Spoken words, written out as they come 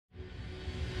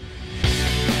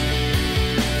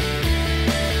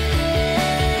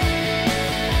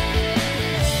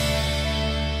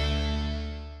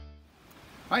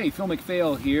Hi, Phil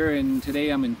McPhail here, and today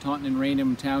I'm in Taunton and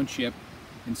Raynham Township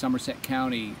in Somerset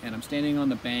County, and I'm standing on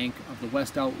the bank of the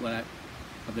west outlet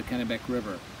of the Kennebec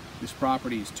River. This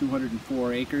property is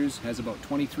 204 acres, has about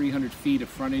 2,300 feet of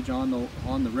frontage on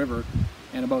the river,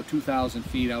 and about 2,000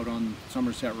 feet out on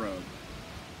Somerset Road.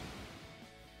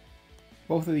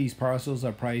 Both of these parcels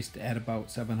are priced at about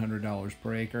 $700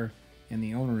 per acre, and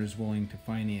the owner is willing to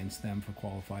finance them for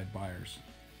qualified buyers.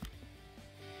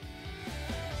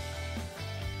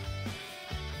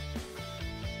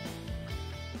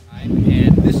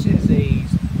 And this is a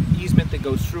easement that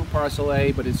goes through Parcel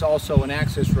A, but it's also an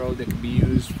access road that can be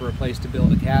used for a place to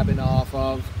build a cabin off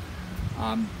of.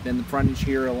 Then the frontage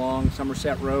here along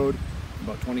Somerset Road,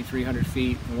 about 2,300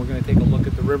 feet. And we're going to take a look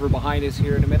at the river behind us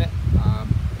here in a minute.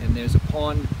 And there's a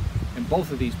pond in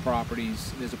both of these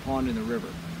properties. There's a pond in the river.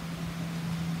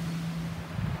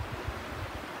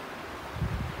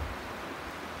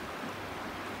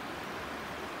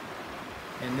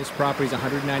 And this property is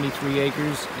 193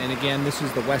 acres, and again, this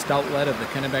is the west outlet of the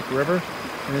Kennebec River,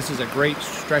 and this is a great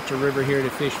stretch of river here to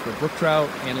fish for brook trout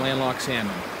and landlocked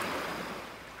salmon.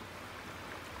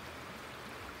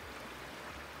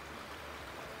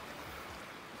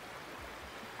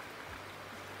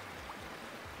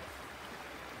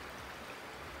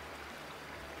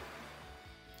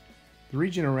 The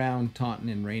region around Taunton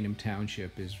and Raynham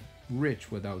Township is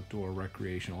rich with outdoor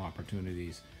recreational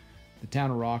opportunities. The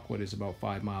town of Rockwood is about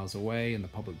 5 miles away, and the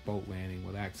public boat landing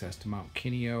with access to Mount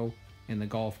Kineo and the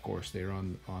golf course there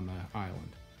on the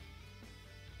island.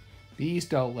 The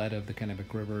east outlet of the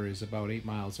Kennebec River is about 8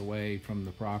 miles away from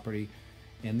the property,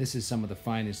 and this is some of the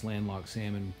finest landlocked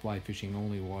salmon fly fishing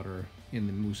only water in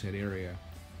the Moosehead area.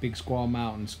 Big Squaw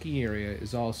Mountain ski area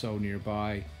is also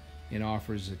nearby and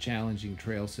offers a challenging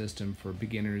trail system for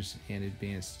beginners and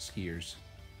advanced skiers.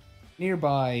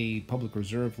 Nearby public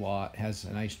reserve lot has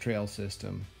a nice trail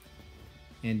system,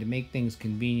 and to make things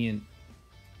convenient,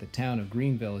 the town of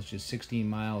Greenville is just 16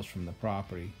 miles from the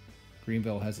property.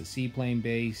 Greenville has a seaplane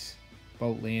base,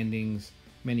 boat landings,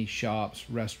 many shops,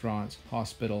 restaurants,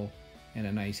 hospital, and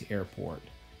a nice airport.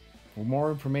 For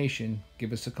more information,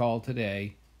 give us a call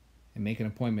today and make an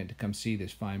appointment to come see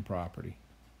this fine property.